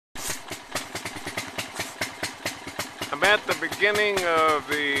I'm at the beginning of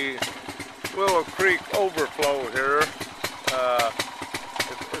the Willow Creek overflow here. It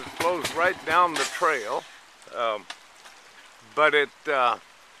flows right down the trail, but it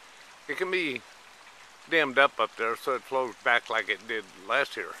can be dammed up there, so it flows back like it did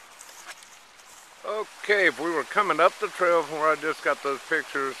last year. Okay, if we were coming up the trail from where I just got those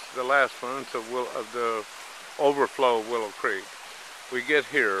pictures, the last one, of the overflow of Willow Creek, we get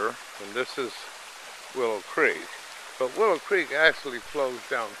here, and this is Willow Creek. But Willow Creek actually flows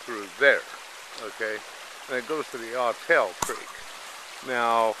down through there, okay? And it goes to the Autel Creek.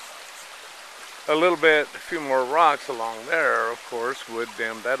 Now, a few more rocks along there, of course, would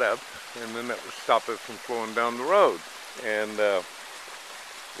dam that up, and then that would stop it from flowing down the road. And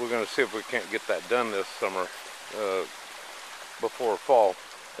we're going to see if we can't get that done this summer before fall.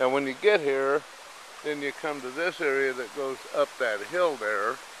 Now, when you get here, then you come to this area that goes up that hill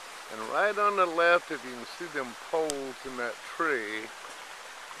there. And right on the left, if you can see them poles in that tree,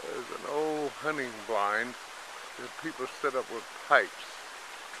 there's an old hunting blind that people set up with pipes.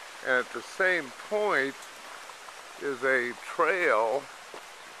 And at the same point is a trail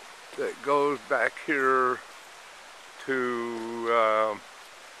that goes back here to,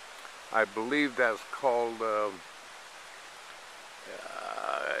 I believe that's called,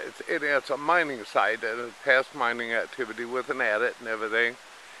 it's a mining site, and a past mining activity with an adit and everything.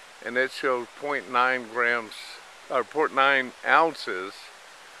 And it shows 0.9 grams, or 0.9 ounces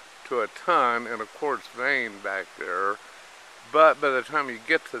to a ton in a quartz vein back there. But by the time you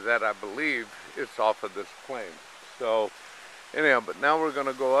get to that, I believe it's off of this plain. So anyhow, but now we're going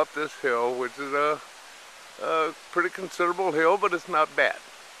to go up this hill, which is a pretty considerable hill, but it's not bad.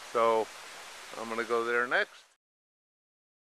 So I'm going to go there next.